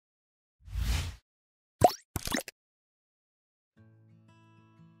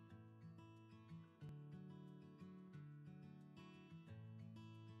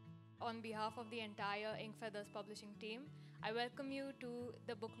on behalf of the entire Inkfeathers publishing team, I welcome you to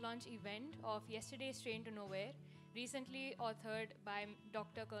the book launch event of Yesterday's Train to Nowhere, recently authored by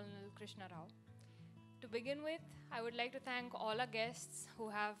Dr. Colonel Krishna Rau. To begin with, I would like to thank all our guests who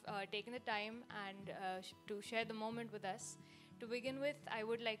have taken the time and to share the moment with us. To begin with, I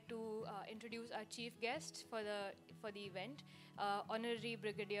would like to introduce our chief guest for the event, Honorary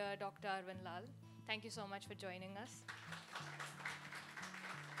Brigadier Dr. Arvind Lal. Thank you so much for joining us.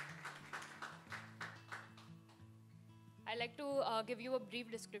 I'd like to give you a brief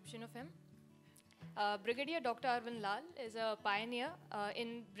description of him. Brigadier Dr. Arvind Lal is a pioneer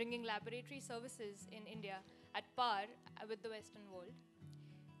in bringing laboratory services in India at par with the Western world.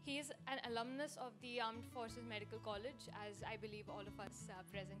 He is an alumnus of the Armed Forces Medical College, as I believe all of us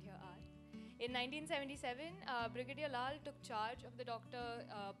present here are. In 1977, Brigadier Lal took charge of the Dr.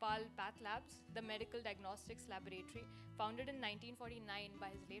 Lal PathLabs, the medical diagnostics laboratory founded in 1949 by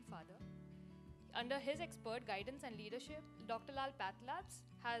his late father. Under his expert guidance and leadership, Dr. Lal PathLabs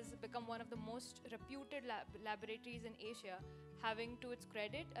has become one of the most reputed laboratories in Asia, having to its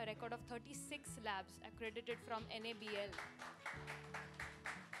credit a record of 36 labs accredited from NABL.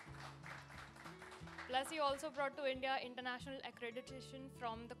 Plus, he also brought to India international accreditation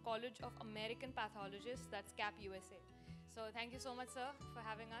from the College of American Pathologists, that's CAP USA. So thank you so much, sir, for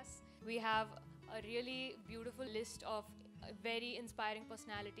having us. We have a really beautiful list of very inspiring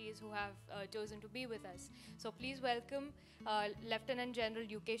personalities who have chosen to be with us. So please welcome Lieutenant General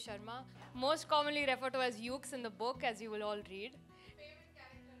UK Sharma, most commonly referred to as Ukes in the book, as you will all read. Favorite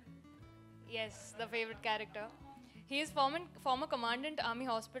character? Yes, the favorite character. He is former Commandant Army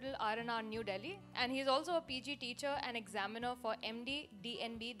Hospital, RNR, New Delhi, and he is also a PG teacher and examiner for MD,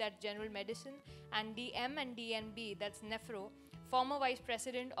 DNB, that's General Medicine, and DM and DNB, that's Nephro, former Vice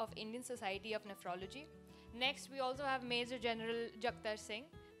President of Indian Society of Nephrology. Next, we also have Major General Gupta Singh.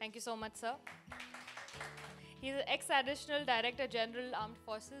 Thank you so much, sir. He's an ex-additional Director General Armed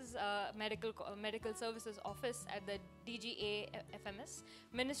Forces Medical Services Office at the DGA FMS,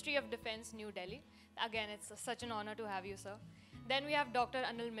 Ministry of Defense, New Delhi. Again, it's such an honor to have you, sir. Then we have Dr.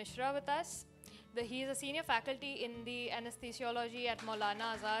 Anil Mishra with us. He is a senior faculty in the anesthesiology at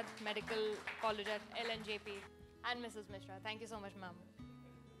Maulana Azad Medical College at LNJP. And Mrs. Mishra. Thank you so much, ma'am.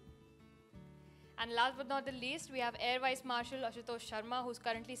 And last but not the least, we have Air Vice Marshal Ashutosh Sharma, who's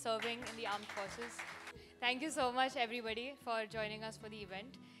currently serving in the armed forces. Thank you so much, everybody, for joining us for the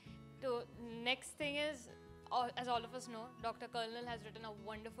event. Next thing is, as all of us know, Dr. Colonel has written a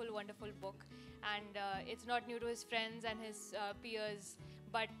wonderful, wonderful book. And it's not new to his friends and his peers,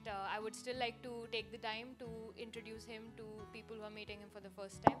 but I would still like to take the time to introduce him to people who are meeting him for the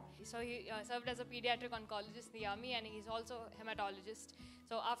first time. So he served as a pediatric oncologist in the army, and he's also a hematologist.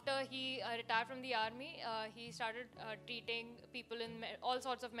 So after he retired from the army, he started treating people in all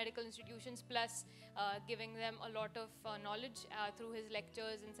sorts of medical institutions, plus giving them a lot of knowledge through his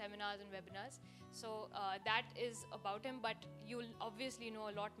lectures and seminars and webinars. So that is about him, but you'll obviously know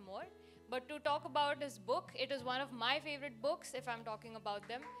a lot more. But to talk about his book, it is one of my favorite books, if I'm talking about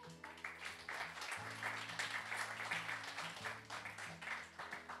them.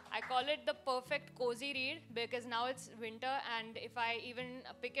 I call it the perfect cozy read because now it's winter, and if I even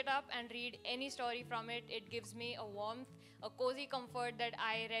pick it up and read any story from it, it gives me a warmth, a cozy comfort that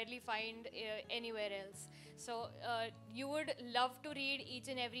I rarely find anywhere else. So you would love to read each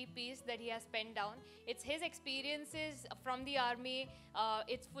and every piece that he has penned down. It's his experiences from the army.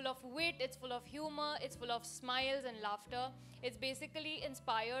 It's full of wit, it's full of humor, it's full of smiles and laughter. It's basically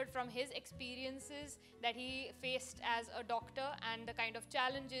inspired from his experiences that he faced as a doctor and the kind of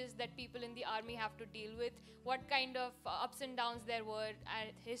challenges that people in the army have to deal with, what kind of ups and downs there were,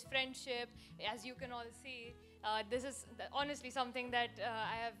 and his friendship. As you can all see, this is honestly something that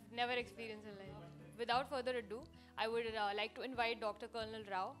I have never experienced in life. Without further ado, I would like to invite Dr. Colonel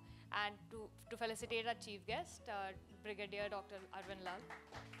Rau and to felicitate our chief guest, Brigadier Dr. Arvind Lal.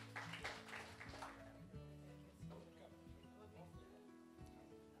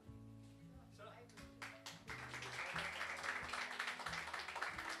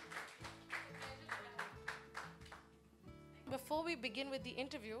 Before we begin with the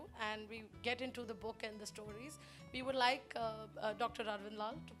interview and we get into the book and the stories, we would like Dr. Arvind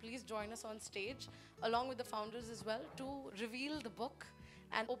Lal to please join us on stage, along with the founders as well, to reveal the book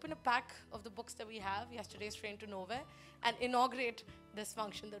and open a pack of the books that we have, Yesterday's Train to Nowhere, and inaugurate this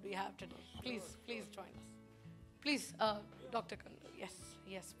function that we have today. Please, please join us. Please, Dr. Kandal, yes,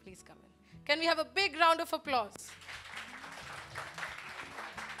 please come in. Can we have a big round of applause?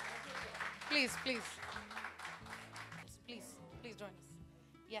 Please, please. Please join us.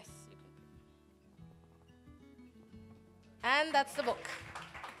 Yes, you can. And that's the book.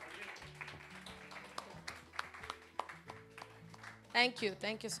 Thank you.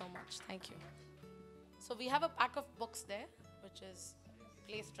 Thank you so much. Thank you. So we have a pack of books there, which is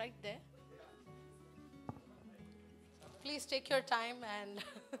placed right there. Please take your time and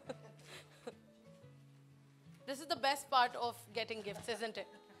this is the best part of getting gifts, isn't it?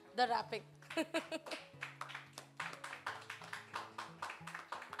 The wrapping.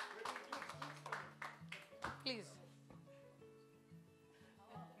 Please.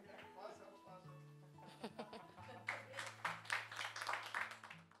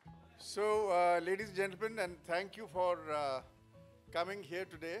 So, ladies and gentlemen, and thank you for coming here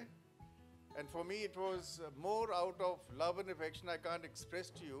today. And for me, it was more out of love and affection. I can't express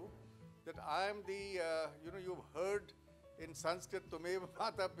to you that I am the, you've heard in Sanskrit, Tumeva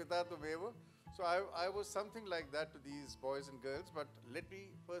Mata Pita Tumeva. So I was something like that to these boys and girls. But let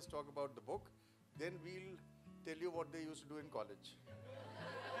me first talk about the book. Then we'll tell you what they used to do in college.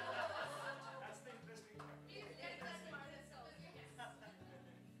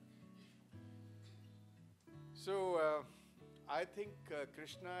 So I think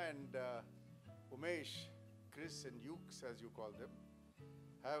Krishna and Umesh, Chris and Ukes as you call them,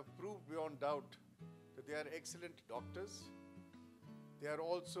 have proved beyond doubt that they are excellent doctors. They are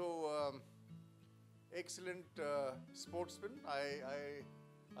also excellent sportsmen. I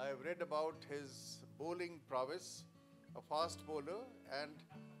have read about his bowling prowess, a fast bowler, and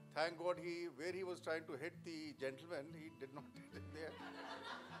thank God where he was trying to hit the gentleman, he did not hit it there.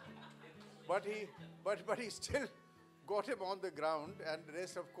 But he still got him on the ground, and the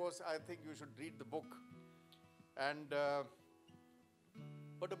rest, of course, I think you should read the book. And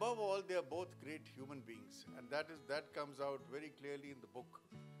but above all, they are both great human beings, and that comes out very clearly in the book.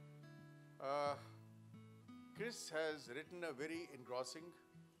 Chris has written a very engrossing,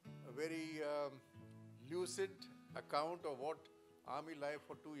 a very lucid account of what army life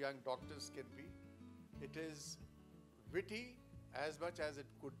for two young doctors can be. It is witty as much as it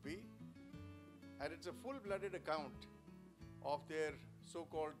could be. And it's a full-blooded account of their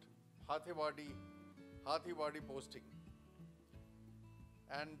so-called Hathewadi posting.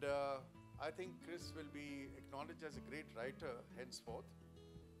 And I think Chris will be acknowledged as a great writer henceforth.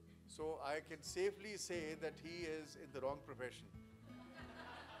 So I can safely say that he is in the wrong profession.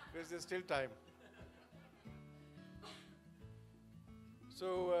 Chris, there's still time.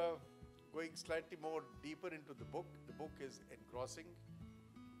 So going slightly more deeper into the book is engrossing.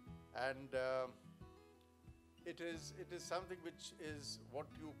 And it is something which is what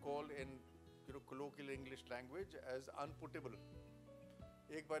you call in colloquial English language as unputtable.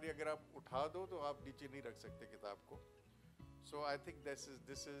 एक बारी अगर आप उठा दो तो आप नीचे नहीं रख सकते किताब को. So I think this is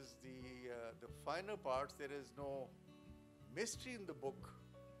the finer parts. There is no mystery in the book.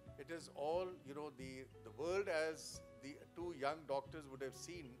 It is all the world as the two young doctors would have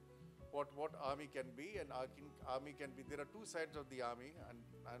seen what army can be, and army can be. There are two sides of the army, and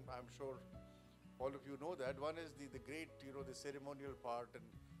I'm sure all of you know that. One is the great, the ceremonial part, and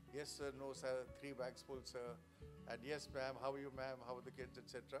yes sir, no sir, 3 bags full sir, and yes ma'am, how are you ma'am, how are the kids,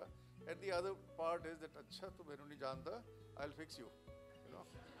 etc. And the other part is that, acha tu mainu nahi janta, I'll fix you,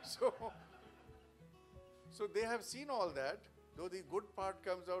 So they have seen all that, though the good part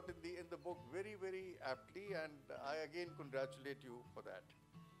comes out in the book very, very aptly, and I again congratulate you for that.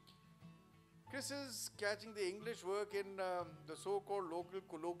 Chris is catching the English work in the so-called local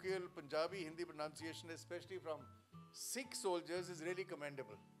colloquial Punjabi Hindi pronunciation, especially from Sikh soldiers, is really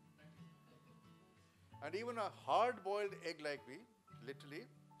commendable. And even a hard-boiled egg like me, literally,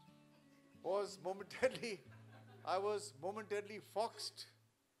 I was momentarily foxed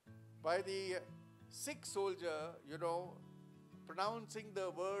by the Sikh soldier, pronouncing the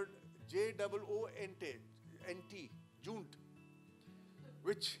word J-O-O-N-T, junt,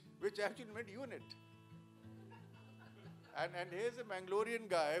 which actually meant unit. And here's a Mangalorean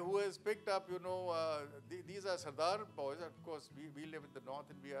guy who has picked up, these are Sardar boys. Of course, we live in the north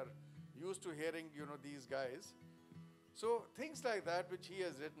and we are used to hearing, these guys. So things like that which he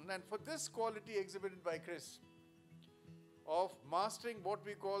has written. And for this quality exhibited by Chris of mastering what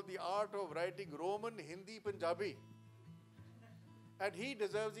we call the art of writing Roman Hindi Punjabi. And he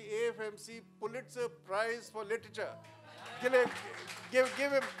deserves the AFMC Pulitzer Prize for Literature. Give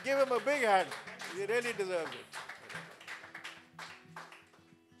him a big hand. He really deserves it.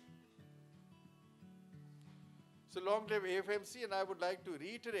 So long live AFMC, and I would like to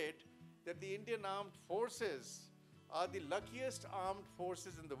reiterate that the Indian Armed Forces are the luckiest armed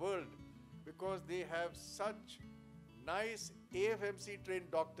forces in the world because they have such nice AFMC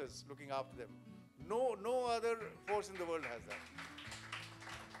trained doctors looking after them. No other force in the world has that.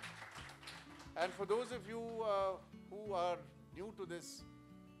 And for those of you who are new to this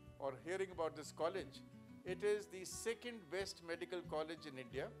or hearing about this college, It is the second best medical college in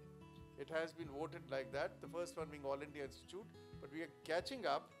India. It has been voted like that, the first one being All India Institute, but we are catching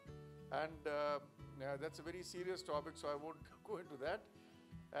up, and that's a very serious topic, so I won't go into that.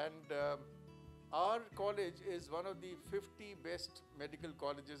 And our college is one of the 50 best medical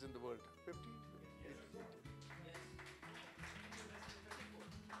colleges in the world. 50?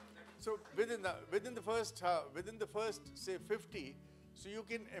 So within the first say 50, so you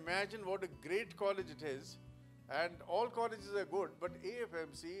can imagine what a great college it is. And all colleges are good, but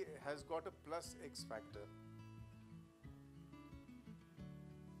AFMC has got a plus X factor.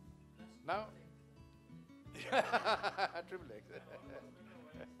 Now, triple X.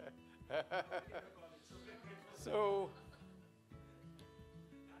 So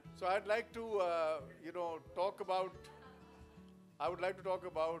I'd like to, talk about. I would like to talk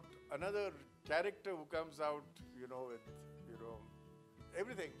about another character who comes out, with,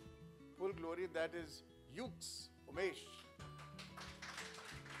 everything, full glory. That is Umesh.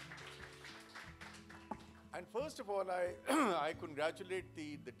 And first of all, I congratulate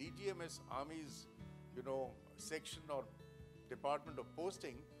the DGMS Army's, section or department of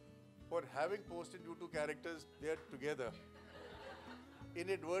posting for having posted you two characters there together.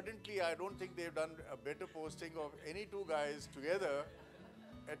 Inadvertently, I don't think they've done a better posting of any two guys together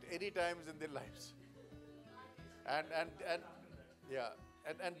at any times in their lives. And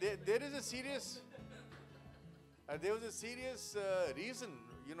there is a serious. There was a serious reason,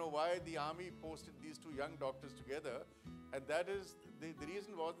 why the army posted these two young doctors together, and that is the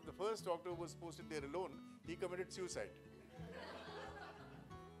reason was that the first doctor who was posted there alone, he committed suicide.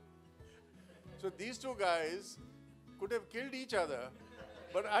 So these two guys could have killed each other,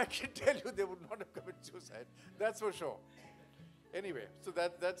 but I can tell you they would not have committed suicide. That's for sure. Anyway, so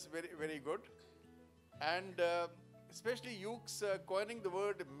that's very, very good. And especially Ukes coining the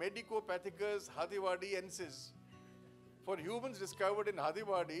word Medicopathicus Hadiwadiensis. For humans discovered in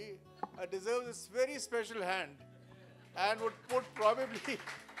Hadiwadi deserves a very special hand, and would put probably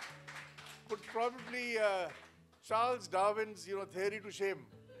Charles Darwin's theory to shame.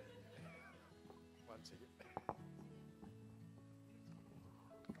 One second.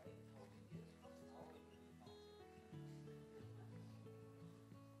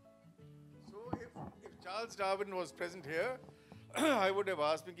 So if Charles Darwin was present here, I would have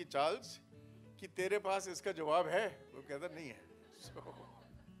asked him, Charles, कि तेरे पास इसका जवाब है? वो कहता नहीं है.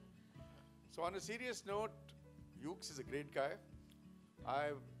 So on a serious note, Ukes is a great guy.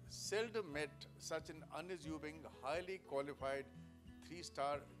 I've seldom met such an unassuming, highly qualified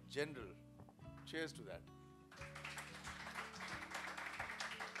 3-star general. Cheers to that.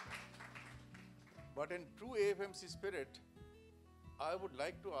 But in true AFMC spirit, I would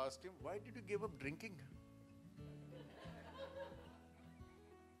like to ask him, why did you give up drinking?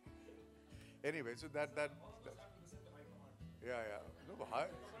 Anyway, so that yeah. No, hi.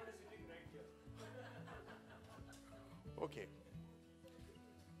 Okay.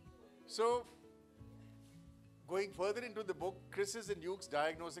 So, going further into the book, Chris and Ukes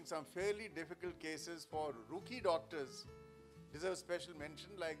diagnosing some fairly difficult cases for rookie doctors deserve special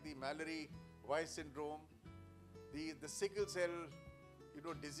mention, like the Mallory-Weiss syndrome, the sickle cell,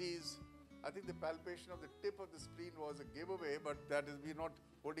 disease. I think the palpation of the tip of the spleen was a giveaway, but that is, we're not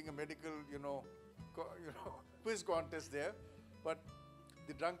holding a medical, quiz contest there. But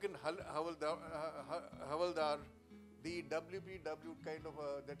the drunken Havaldar, the WPW kind of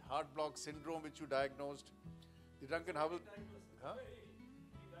that heart block syndrome which you diagnosed, the drunken Havaldar, huh?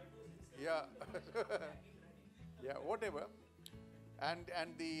 Yeah, yeah, whatever. And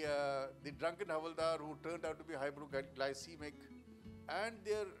the drunken Havaldar who turned out to be hypoglycemic, and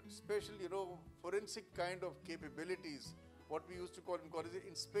their special, forensic kind of capabilities, what we used to call in college,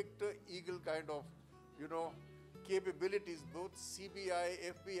 Inspector Eagle kind of, capabilities, both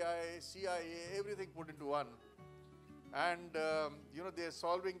CBI, FBI, CIA, everything put into one. And, they're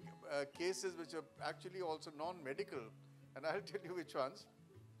solving cases which are actually also non-medical, and I'll tell you which ones.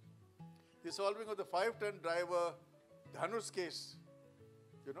 The solving of the 5-ton driver Dhanush case,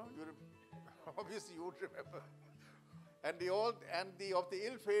 obviously you would remember. And the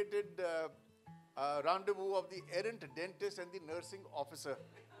ill-fated rendezvous of the errant dentist and the nursing officer.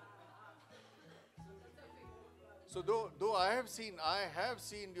 So though I have seen,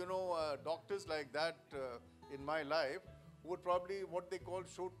 doctors like that in my life who would probably what they call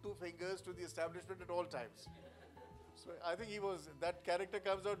show 2 fingers to the establishment at all times. So I think that character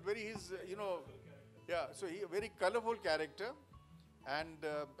comes out so he a very colorful character. And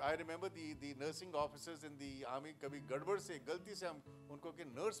I remember the nursing officers in the army, kabhi gadbad se, galti se hum unko ke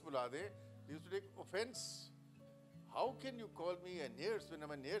nurse bula de, they used to take offense. How can you call me a nurse when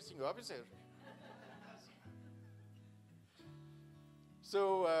I'm a nursing officer? So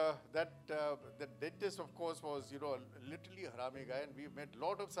that dentist, of course, was literally a harami guy, and we've met a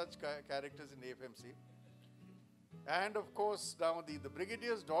lot of such characters in AFMC. And of course, now the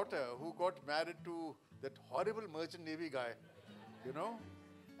brigadier's daughter, who got married to that horrible merchant navy guy,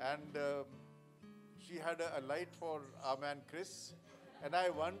 and she had a light for our man Chris, and I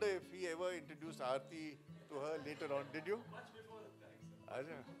wonder if he ever introduced Aarti to her later on. Did you? Much before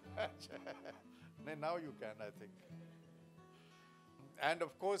that. Now you can, I think. And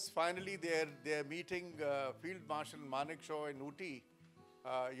of course, finally, they're meeting Field Marshal Manekshaw in Ooty.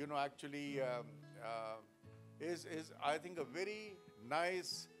 Is I think a very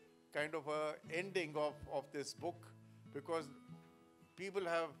nice kind of a ending of this book, because people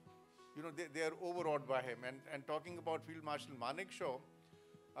have, they are overawed by him. And talking about Field Marshal Manekshaw,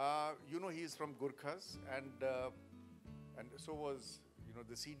 he's from Gurkhas, and so was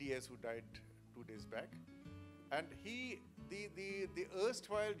the CDS who died 2 days back. And the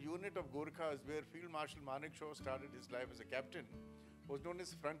erstwhile unit of Gurkhas, where Field Marshal Manekshaw started his life as a captain, was known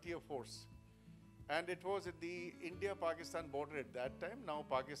as Frontier Force. And it was at the India-Pakistan border at that time, now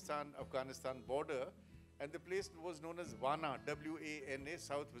Pakistan-Afghanistan border. And the place was known as Wana, W-A-N-A,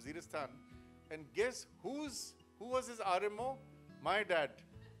 South Waziristan. And guess who was his RMO? My dad.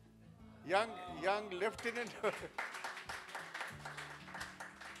 Young lieutenant.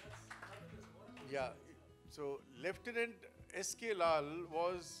 Yeah. So Lieutenant S.K. Lal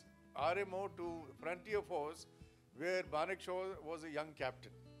was RMO to Frontier Force, where Manekshaw was a young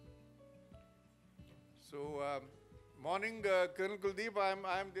captain. So morning, Colonel Kuldeep.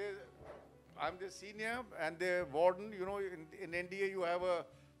 I'm the senior and the warden. In NDA you have a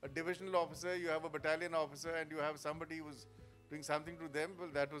divisional officer, you have a battalion officer, and you have somebody who's doing something to them. Well,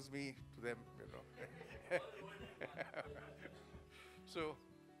 that was me to them.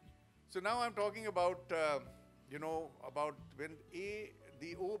 So now I'm talking about about when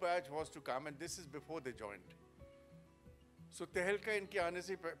the O batch was to come, and this is before they joined. So tehelka inke aane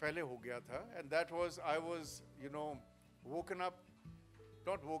se pehle ho gaya tha, and that was, I was woken up.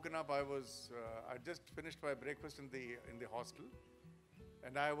 Not woken up. I just finished my breakfast in the hostel,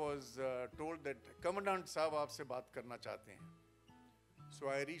 and I was told that Commandant Sahab aapse baat karna chahte hain. So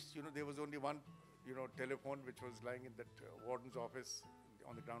I reached. There was only one telephone which was lying in that warden's office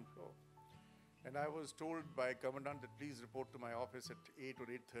on the ground floor. And I was told by Commandant that please report to my office at 8 or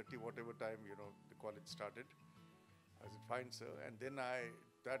 8:30, whatever time, the college started. I said, fine, sir. And then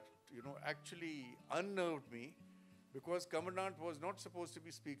that actually unnerved me, because Commandant was not supposed to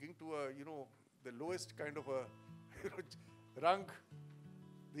be speaking to the lowest kind of a rank,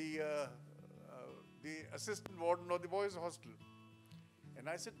 the assistant warden of the boys' hostel. And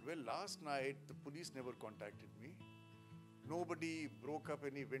I said, well, last night the police never contacted me. Nobody broke up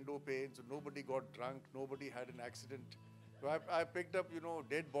any window panes, nobody got drunk, nobody had an accident. So I picked up,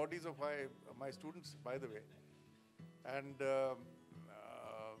 dead bodies of my students, by the way. And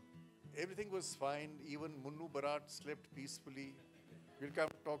everything was fine. Even Munnu Bharat slept peacefully. We'll come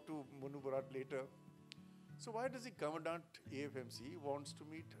talk to Munnu Bharat later. So why does the Commandant AFMC wants to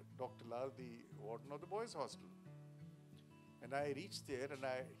meet Dr. Lal, the warden of the boys' hostel? And I reached there, and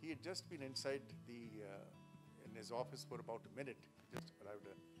he had just been inside in his office for about a minute. He just arrived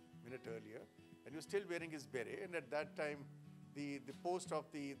a minute earlier, and he was still wearing his beret. And at that time, the post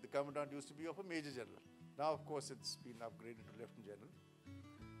of the Commandant used to be of a Major General. Now, of course, it's been upgraded to Lieutenant General.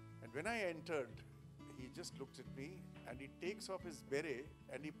 And when I entered, he just looks at me, and he takes off his beret,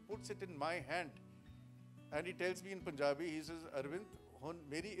 and he puts it in my hand. And he tells me in Punjabi, he says, Arvind,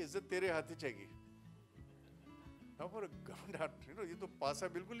 meri izzat tere haath chegi. Now for a Commandant, ye to pasa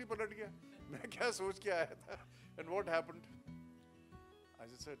bilkul nahi palat gaya. Main kya soch ke aaya tha? And what happened? I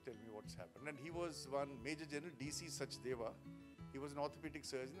said, sir, tell me what's happened. And he was one Major General DC Sachdeva. He was an orthopedic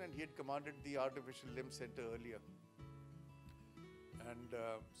surgeon, and he had commanded the Artificial Limb Center earlier. And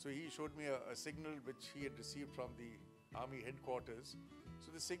so he showed me a signal which he had received from the Army headquarters.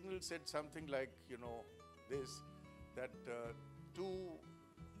 So the signal said something like, this, that 2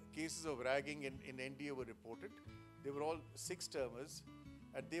 cases of ragging in NDA were reported. They were all 6-termers,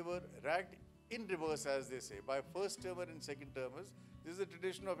 and they were ragged in reverse, as they say, by first-termer and second-termers. This is the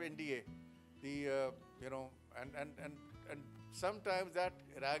tradition of NDA. And sometimes that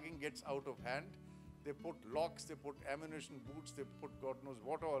ragging gets out of hand. They put locks, they put ammunition boots, they put God knows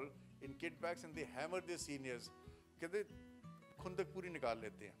what all in kit bags, and they hammer their seniors. Kehte khundak puri nikal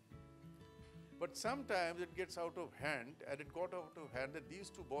lete hain. But sometimes it gets out of hand, and it got out of hand that these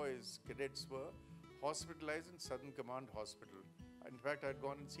 2 boys, cadets, were hospitalized in Southern Command Hospital. In fact, I had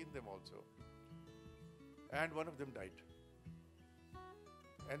gone and seen them also. And one of them died.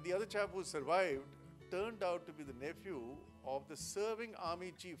 And the other chap who survived, turned out to be the nephew of the serving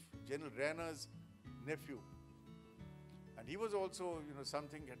army chief, General Rainer's nephew. And he was also,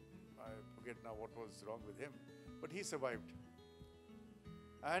 something, I forget now what was wrong with him, but he survived.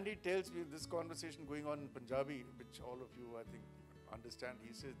 And he tells me this conversation going on in Punjabi, which all of you, I think, understand.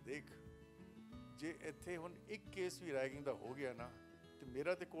 He says, Dekh, je ithe hun ek case bhi ragging da ho gaya na, to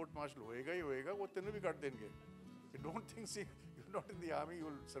mera te court martial hoega hi hoega, wo tenu bhi kat denge. You don't think, see, you're not in the army, you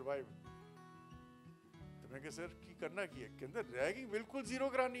will survive. तो मैं कहा sir की करना की है कहते ragging बिल्कुल zero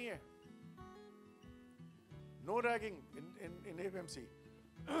करानी है no ragging in AFMC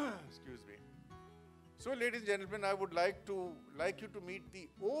excuse me so ladies and gentlemen I would like you to meet the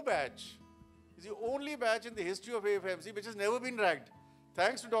O batch. It's the only batch in the history of AFMC which has never been ragged,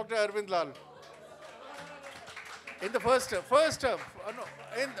 thanks to Dr. Arvind Lal. In the first term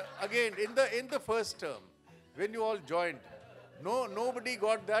in the first term when you all joined, nobody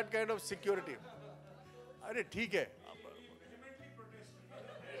got that kind of security. अरे ठीक है.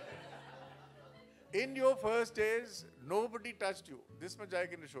 In your first days, nobody touched you. This much I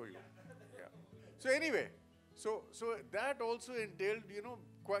can show you. Yeah. So anyway, so that also entailed,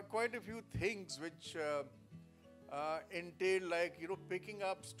 quite a few things which entailed like, picking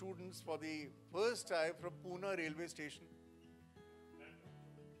up students for the first time from Pune railway station.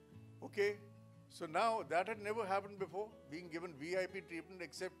 Okay. So now that had never happened before, being given VIP treatment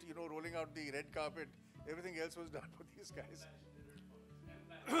except, rolling out the red carpet. Everything else was done for these guys.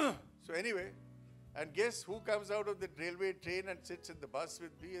 So anyway, and guess who comes out of the railway train and sits in the bus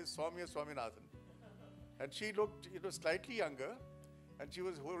with me is Soumya Swaminathan. And she looked, slightly younger, and she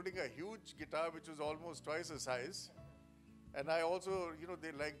was holding a huge guitar which was almost twice her size. And I also,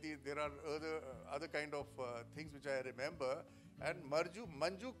 there are other kind of things which I remember. And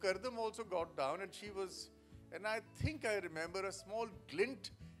Manju Kardam also got down, and she was, and I think I remember a small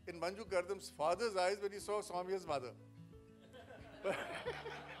glint in Manju Kardam's father's eyes when he saw Soumya's mother.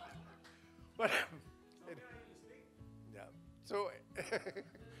 but yeah. So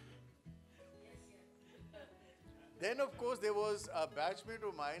then of course there was a batchmate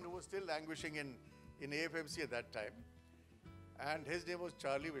of mine who was still languishing in AFMC at that time, and his name was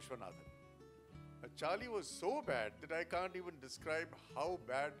Charlie Vishwanathan. Charlie was so bad that I can't even describe how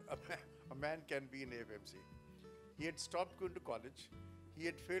bad a man can be in AFMC. He had stopped going to college. He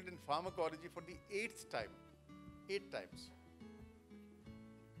had failed in pharmacology for the 8th time. 8 times.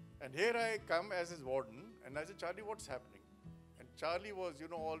 And here I come as his warden, and I said, Charlie, what's happening? And Charlie was,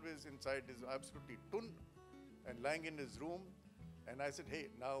 always inside his absolutely tun and lying in his room. And I said, hey,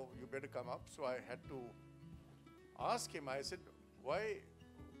 now you better come up. So I had to ask him, I said, why,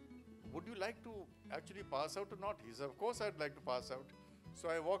 would you like to actually pass out or not? He said, of course I'd like to pass out. So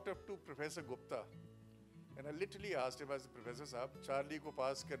I walked up to Professor Gupta. And I literally asked him as a professor, Sahab, Charlie ko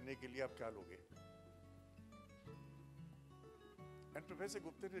pass karne ke liye aap kya loge? And Professor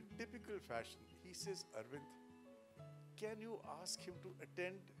Gupta, in a typical fashion, he says, Arvind, can you ask him to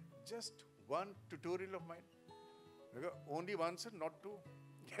attend just one tutorial of mine? I go, only one, sir, not two?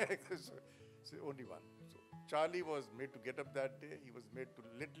 So only one. So Charlie was made to get up that day. He was made to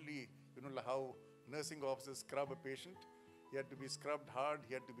literally, how nursing officers scrub a patient. He had to be scrubbed hard.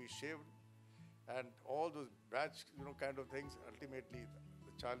 He had to be shaved. And all those batch, kind of things, ultimately,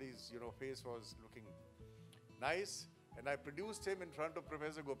 Charlie's, face was looking nice. And I produced him in front of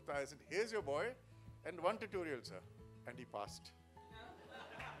Professor Gupta. I said, here's your boy, and one tutorial, sir. And he passed.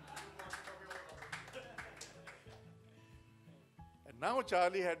 And now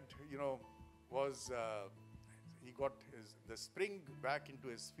Charlie had, he got the spring back into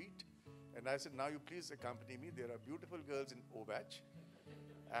his feet. And I said, now you please accompany me. There are beautiful girls in O batch.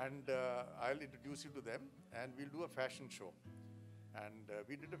 And I'll introduce you to them, and we'll do a fashion show. And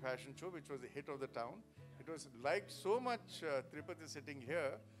we did a fashion show, which was a hit of the town. It was liked so much, Tripathi sitting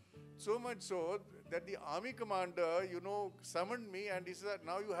here, so much so that the army commander, summoned me, and he said,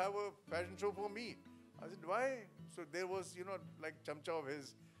 now you have a fashion show for me. I said, why? So there was, like Chamcha of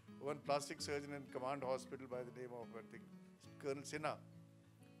his, one plastic surgeon in command hospital by the name of, I think, Colonel Sinha,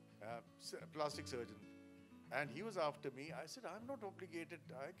 plastic surgeon. And he was after me. I said, I'm not obligated.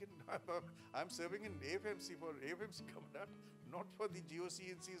 I'm serving in AFMC for AFMC Commandant, not for the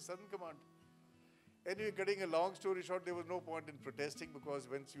GOC&C Southern Command. Anyway, cutting a long story short, there was no point in protesting because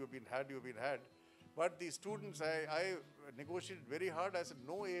once you have been had, you have been had. But the students, I negotiated very hard. I said,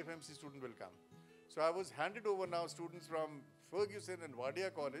 no AFMC student will come. So I was handed over now students from Ferguson and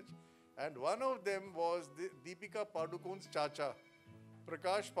Wadia College. And one of them was Deepika Padukone's chacha,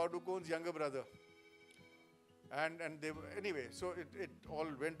 Prakash Padukone's younger brother. And they were, anyway, so it all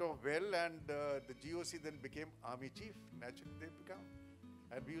went off well, and the GOC then became army chief. Naturally, they become.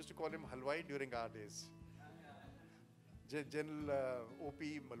 And we used to call him Halwai during our days. General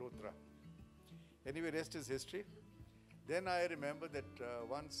O.P. Malhotra. Anyway, rest is history. Then I remember that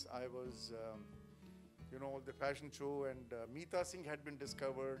once I was, the fashion show, and Meeta Singh had been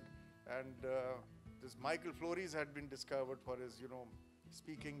discovered, and this Michael Flores had been discovered for his,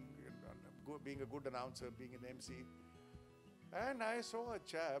 speaking, being a good announcer, being an MC. And I saw a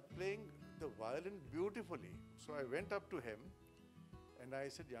chap playing the violin beautifully. So I went up to him and I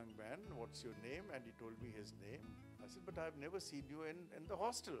said, "Young man, what's your name?" And he told me his name. I said, "But I've never seen you in the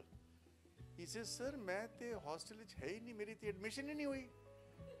hostel." He says, "Sir, मैं ते hostel में है ही नहीं, मेरी ते admission ही नहीं हुई."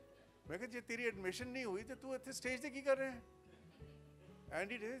 मैं कहा, "जे तेरी admission नहीं हुई तो तू इतने stage पे की कर रहे हैं?"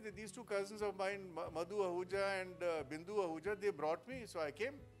 And it is these two cousins of mine, Madhu Ahuja and Bindu Ahuja, they brought me, so I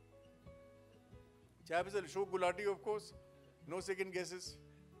came. Chap is Ashok Gulati, of course, no second guesses.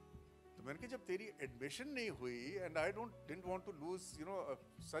 तो मैंने कहा, जब तेरी admission नहीं हुई, and I didn't want to lose,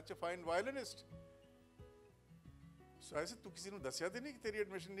 such a fine violinist. So I said, "तू किसी ने दसिया तो नहीं कि तेरी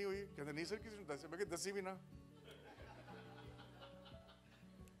admission नहीं हुई?" कहता, "नहीं sir, किसी ने दसिया." मैं कहा, "दसी भी ना."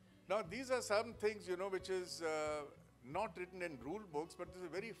 Now these are some things, which is not written in rule books, but this is a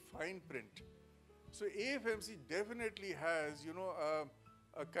very fine print. So AFMC definitely has,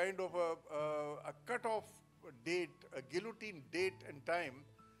 a kind of a cut-off date, a guillotine date and time,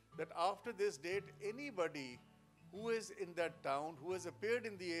 that after this date, anybody who is in that town, who has appeared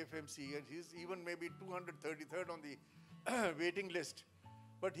in the AFMC, and he's even maybe 233rd on the waiting list,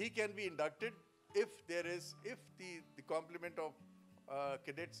 but he can be inducted if the complement of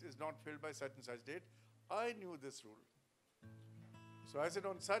cadets is not filled by such and such date. I knew this rule. So I said,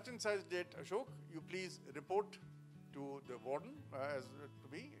 on such and such date, Ashok, you please report to the warden,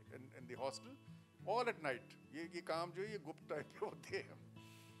 to me in the hostel, all at night. ये काम जो ये Gupta पे होते हैं.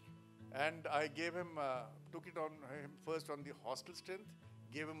 And I gave him, took it on him first on the hostel strength,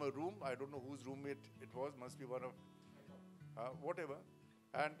 gave him a room. I don't know whose room it was, must be one of, whatever.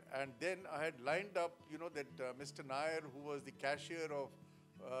 And then I had lined up, that Mr. Nair, who was the cashier of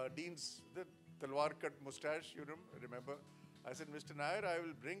Dean's, the Talwar cut mustache, you remember? I said, "Mr. Nair, I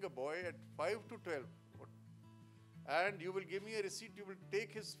will bring a boy at 5 to 12. And you will give me a receipt. You will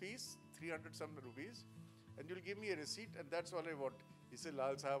take his fees, 300 some rupees, and you will give me a receipt, and that's all I want." He said,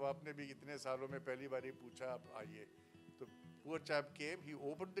 "Lal sahab, aapne bhi itne saalon mein pehli baari pucha, aap aaiye." So poor chap came. He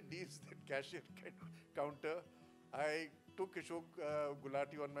opened the Dean's cashier counter. I took Ashok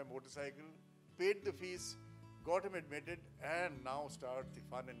Gulati on my motorcycle, paid the fees, got him admitted, and now start the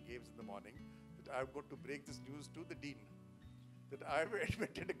fun and games in the morning. That I've got to break this news to the Dean, that I've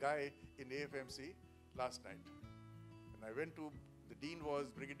admitted a guy in AFMC last night. And I went to, the Dean was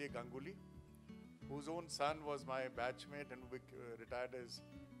Brigadier Ganguly, whose own son was my batchmate and retired as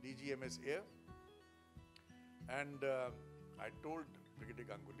DGMS Air. And I told Brigadier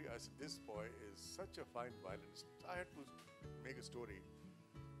Ganguly, I said, "This boy is such a fine violinist." I had to make a story.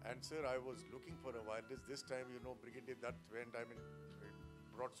 And sir, I was looking for a violinist. This time, Brigadier Dutt went,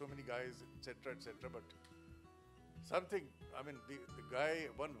 brought so many guys, etc., etc. But something, the guy,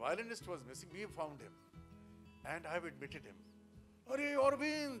 one violinist was missing. We found him. And I've admitted him. "अरे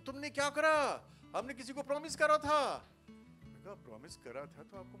Arvind, तुमने क्या करा? हमने किसी को promise करा था." मैं कहा, "Promise करा था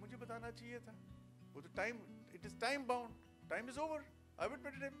तो आपको मुझे बताना चाहिए था. वो तो time, it is time bound. Time is over. I've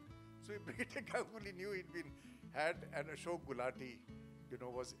admitted him." So Brigadier Ganguly knew and Ashok Gulati,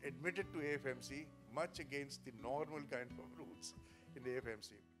 was admitted to AFMC much against the normal kind of rules in the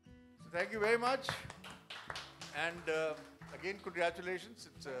AFMC. So thank you very much. And again, congratulations.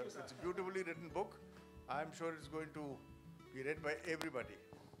 It's a beautifully written book. I'm sure it's going to be read by everybody.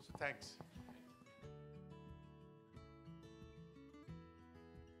 So thanks.